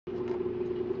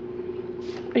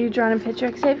Are you drawing a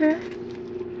picture, Xavier?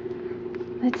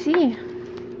 Let's see.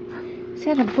 Is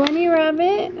that a bunny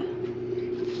rabbit?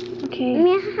 Okay.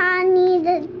 I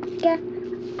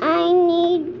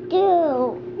need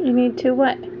two. You need two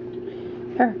what?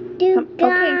 Here. Two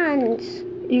guns.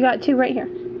 Okay. You got two right here.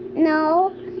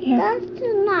 No, Here. that's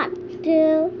not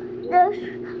two. There's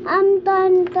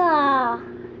thunder.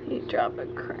 You drop a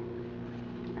crayon.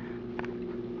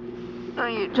 Oh,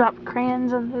 you dropped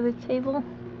crayons under the table.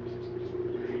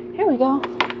 Here we go.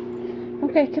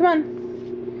 Okay, come on.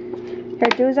 Here,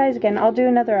 do his eyes again. I'll do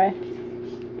another eye.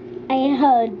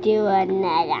 I'll do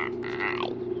another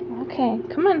eye. Okay,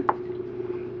 come on.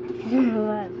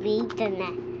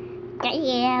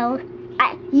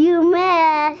 You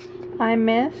missed. I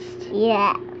missed?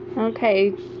 Yeah.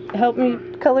 Okay, help me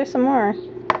color some more.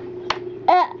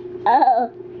 Oh,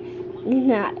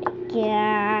 not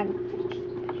again.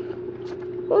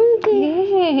 Okay.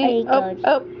 Yay!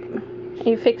 Oh. Are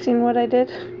you fixing what I did?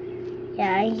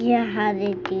 Yeah, I know how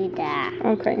to do that.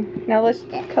 Okay, now let's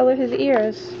color his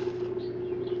ears.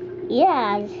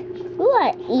 Yes.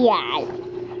 What? Yes.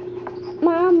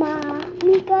 Mama,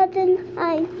 we got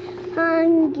I'm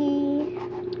hungry.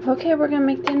 Okay, we're gonna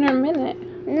make dinner in a minute.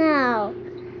 No.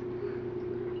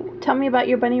 Tell me about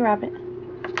your bunny rabbit.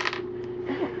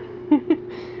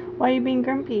 Why are you being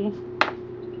grumpy?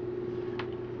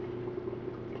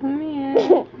 Come here.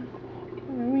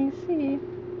 Let me see.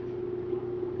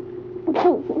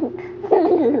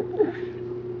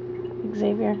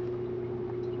 Xavier.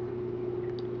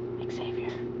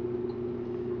 Xavier.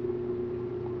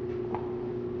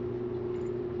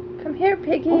 Come here,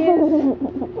 piggies.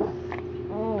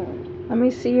 Let me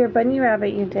see your bunny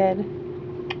rabbit you did.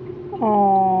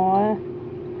 Aww.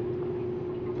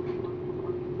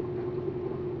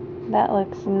 That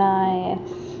looks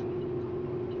nice.